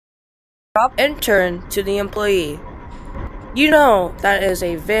Intern to the employee. You know that is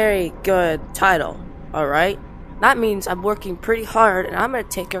a very good title, alright? That means I'm working pretty hard and I'm gonna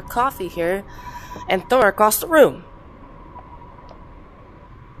take your coffee here and throw it across the room.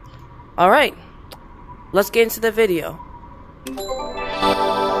 Alright, let's get into the video.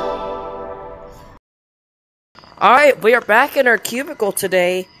 Alright, we are back in our cubicle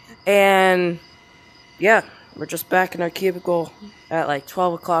today, and yeah, we're just back in our cubicle at like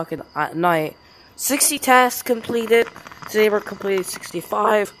 12 o'clock at night. 60 tasks completed. Today we're completing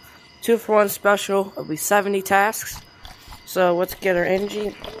 65. 2 for 1 special. It'll be 70 tasks. So let's get our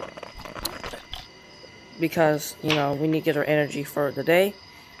energy. Because, you know, we need to get our energy for the day.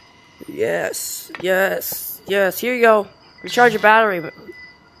 Yes. Here you go. Recharge your battery.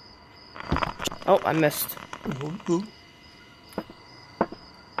 Oh, I missed.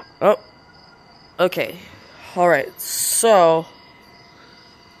 Oh. Okay. Alright, so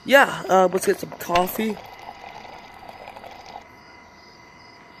yeah, let's get some coffee.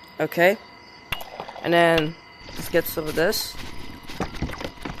 Okay. And then let's get some of this.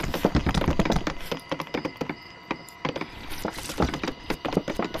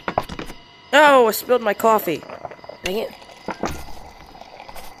 Oh, I spilled my coffee. Dang it.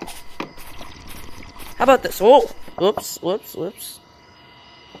 How about this? Oh, whoops.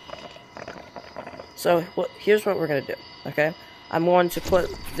 So, here's what we're gonna do, okay? I'm going to put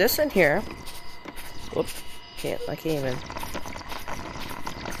this in here. Whoops, I can't even.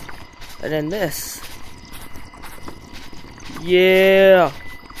 And then this. Yeah!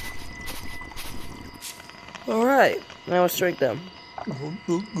 Alright, now let's drink them.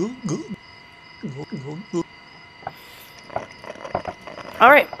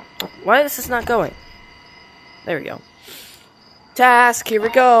 Alright, why is this not going? There we go. Task, here we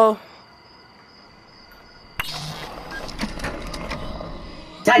go.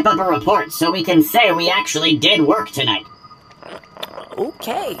 Type up a report so we can say we actually did work tonight.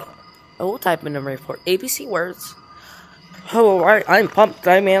 Okay. We'll type in a report. ABC words. Oh, alright. I'm pumped.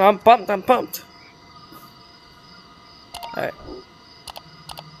 I'm pumped. Alright.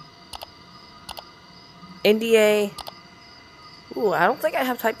 NDA. Ooh, I don't think I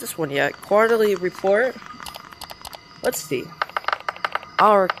have typed this one yet. Quarterly report. Let's see.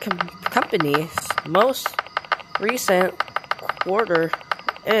 Our company's most recent quarter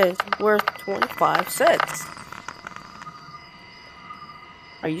is worth 25 cents.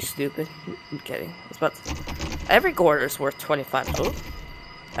 Are you stupid? I'm kidding. Every quarter is worth 25. Oh,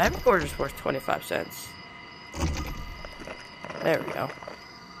 every quarter is worth 25 cents. There we go.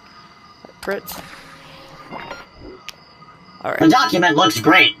 Print. Alright. The document looks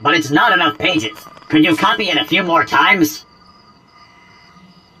great, but it's not enough pages. Could you copy it a few more times?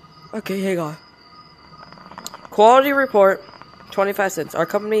 Okay, hang on. Quality report. 25 cents. Our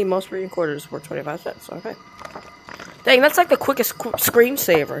company most recent quarters were 25 cents. Okay. Dang, that's like the quickest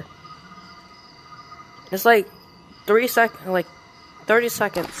screensaver. It's like 30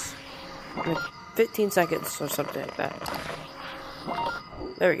 seconds. Like 15 seconds or something like that.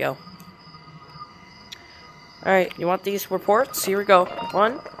 There we go. Alright, you want these reports? Here we go.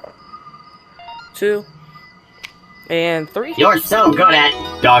 1, 2, and 3. You're so good at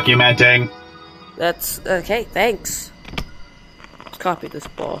documenting. That's okay, thanks. Copy this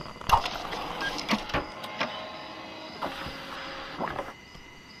ball.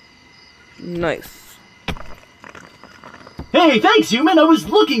 Nice. Hey, thanks, human. I was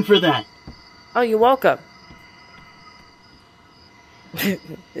looking for that. Oh, you're welcome.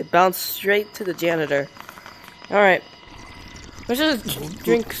 It bounced straight to the janitor. Alright. Let's just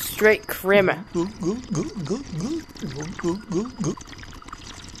drink straight creamer.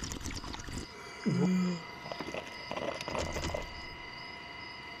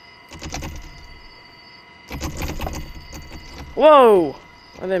 Whoa!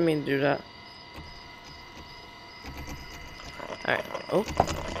 I didn't mean to do that. Alright. Oh.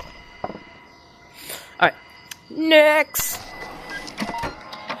 Alright. Next!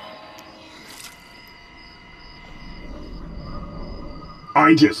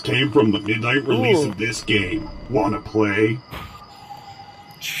 I just came from the midnight release of this game. Wanna play?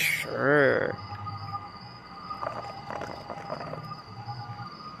 Sure.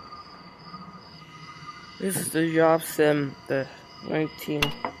 This is the job sim, the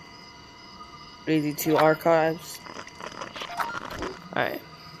 1982 archives. Alright.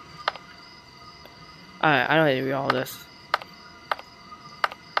 I don't need to read all this.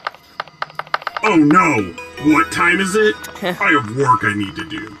 Oh no! What time is it? I have work I need to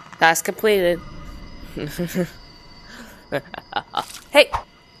do. Task completed. Hey!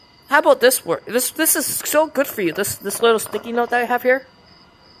 How about this work? This is so good for you. This little sticky note that I have here.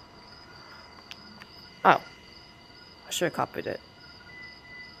 Oh. I should have copied it.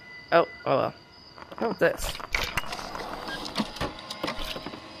 Oh well. What's this?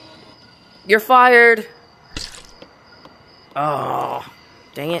 You're fired! Oh.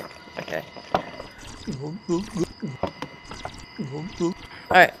 Dang it. Okay.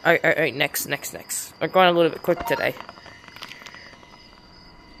 Alright, next. We're going a little bit quick today.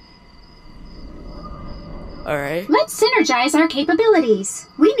 Alright. Let's synergize our capabilities.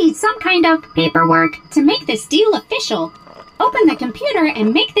 We need some kind of paperwork to make this deal official. Open the computer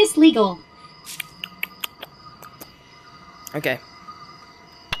and make this legal. Okay.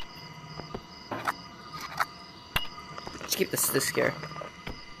 Let's keep this here.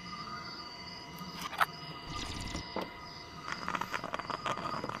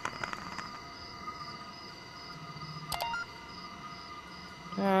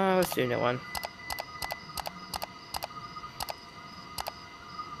 Let's do a new one.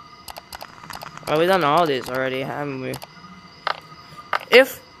 Well, we've done all these already, haven't we?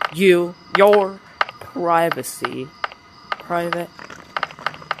 If your private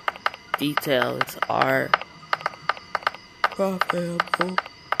details are profitable,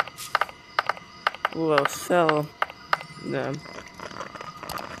 we'll sell them.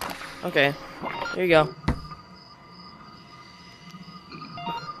 Okay, here you go.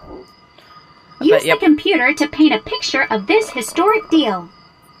 Use the computer to paint a picture of this historic deal.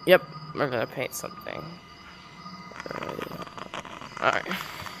 Yep, we're gonna paint something. Alright.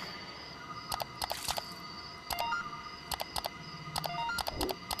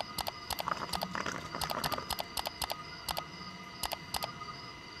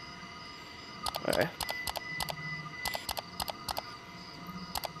 Alright.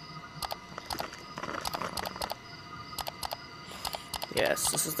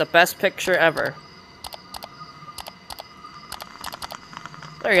 Yes, this is the best picture ever.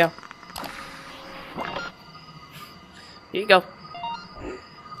 There you go. Here you go.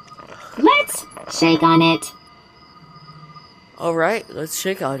 Let's shake on it. Alright, let's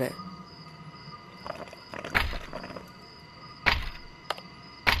shake on it.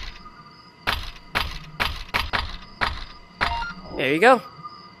 There you go.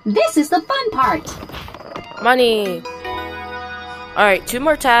 This is the fun part. Money! Alright, 2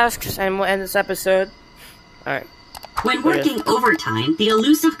 more tasks and we'll end this episode. Alright. When working overtime, the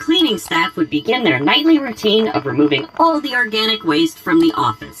elusive cleaning staff would begin their nightly routine of removing all the organic waste from the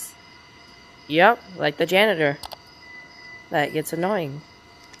office. Yep, like the janitor. That gets annoying.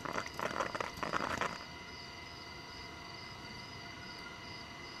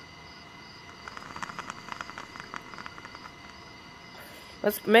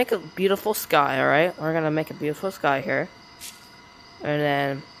 Let's make a beautiful sky, alright? We're gonna make a beautiful sky here. And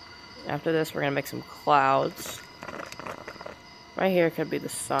then, after this, we're gonna make some clouds. Right here could be the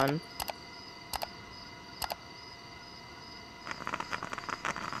sun.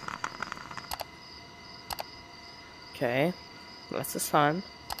 Okay, that's the sun.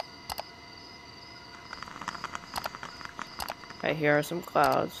 Right here are some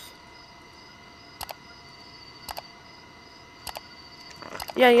clouds.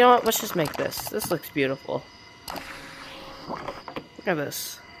 Yeah, you know what? Let's just make this. This looks beautiful. Look at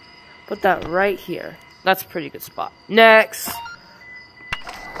this. Put that right here. That's a pretty good spot. Next!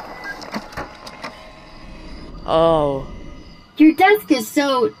 Oh. Your desk is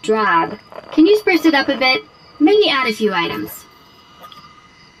so drab. Can you spruce it up a bit? Maybe add a few items.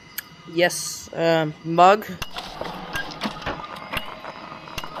 Yes, mug.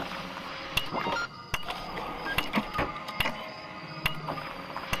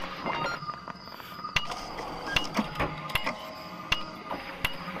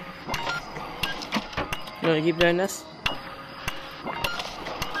 You wanna keep doing this?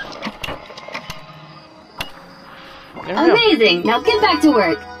 There we go. Amazing! Now get back to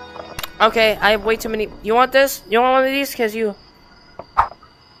work. Okay, I have way too many. You want this? You want one of these? Because you...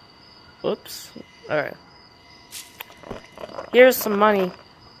 Oops. Alright. Here's some money.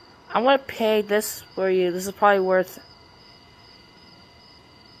 I want to pay this for you. This is probably worth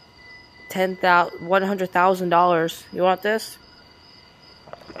 $100,000. You want this?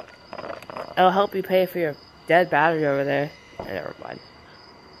 It'll help you pay for your dead battery over there. Never mind.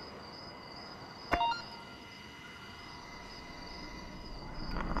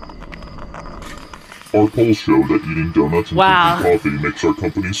 Our polls show that eating donuts and Wow. drinking coffee makes our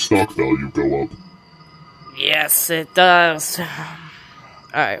company's stock value go up. Yes, it does.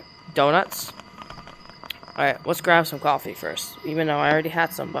 Alright, donuts. Alright, let's grab some coffee first. Even though I already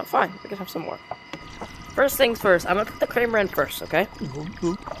had some, but fine, we can have some more. First things first, I'm gonna put the creamer in first, okay?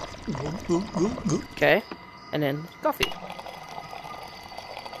 Okay, and then coffee.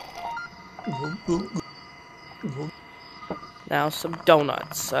 Now some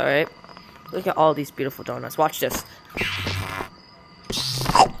donuts, alright? Look at all these beautiful donuts. Watch this.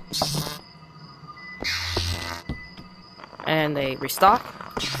 And they restock.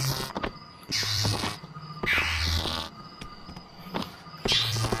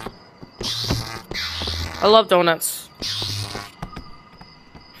 I love donuts.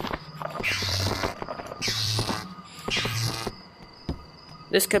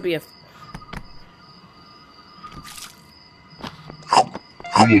 This could be a...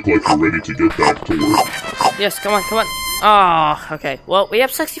 You look like you're ready to get back to work. Yes, come on, come on. Oh, okay. Well, we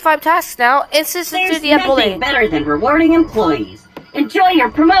have 65 tasks now. It's just There's the nothing better than rewarding employees. Enjoy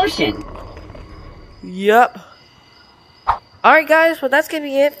your promotion. Yep. Alright guys, well that's gonna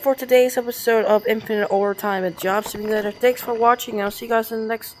be it for today's episode of Infinite Overtime and Job Simulator. Thanks for watching, and I'll see you guys in the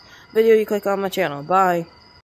next video you click on my channel. Bye.